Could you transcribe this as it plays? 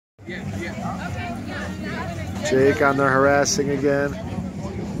Jake on there harassing again.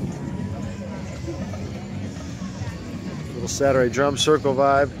 Little Saturday drum circle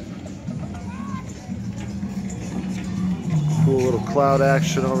vibe. Cool little cloud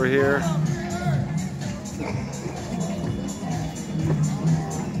action over here.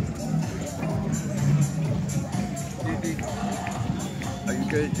 Are you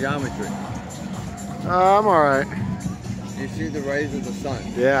good at geometry? I'm alright. You see the rays of the sun?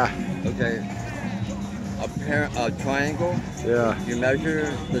 Yeah. Okay. A triangle, Yeah. you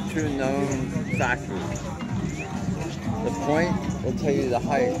measure the two known factors. The point will tell you the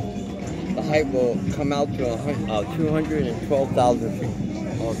height. The height will come out to 212,000 feet.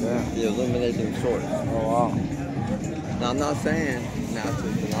 Oh, damn. The illuminating source. Oh, wow. Now, I'm not saying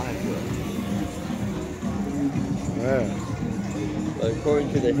NASA's denying it. Yeah. But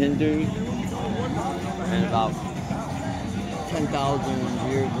according to the Hindus, and about 10,000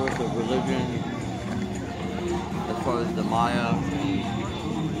 years worth of religion, as far as the Maya,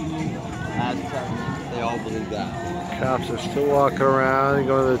 Aztecs, they all believe that. Cops are still walking around and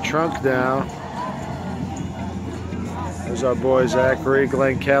going to the trunk now. There's our boy Zachary,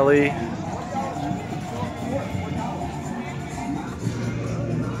 Glenn Kelly.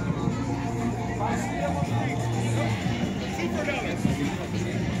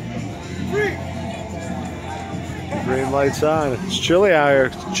 Green lights on. It's chilly out here.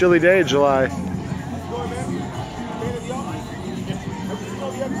 It's a chilly day, July.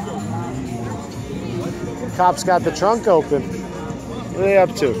 Cops got the trunk open. What are they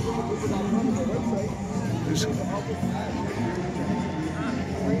up to?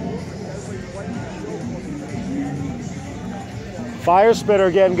 Fire spitter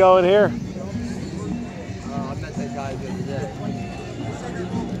getting going here. I met that guy the other day.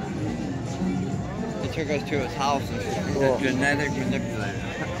 He took us to his house and he's a genetic manipulator.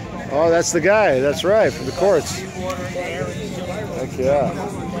 Oh, that's the guy. That's right, from the courts. Heck yeah.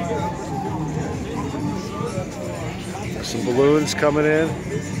 Some balloons coming in.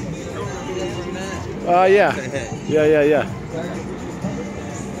 Yeah. Yeah.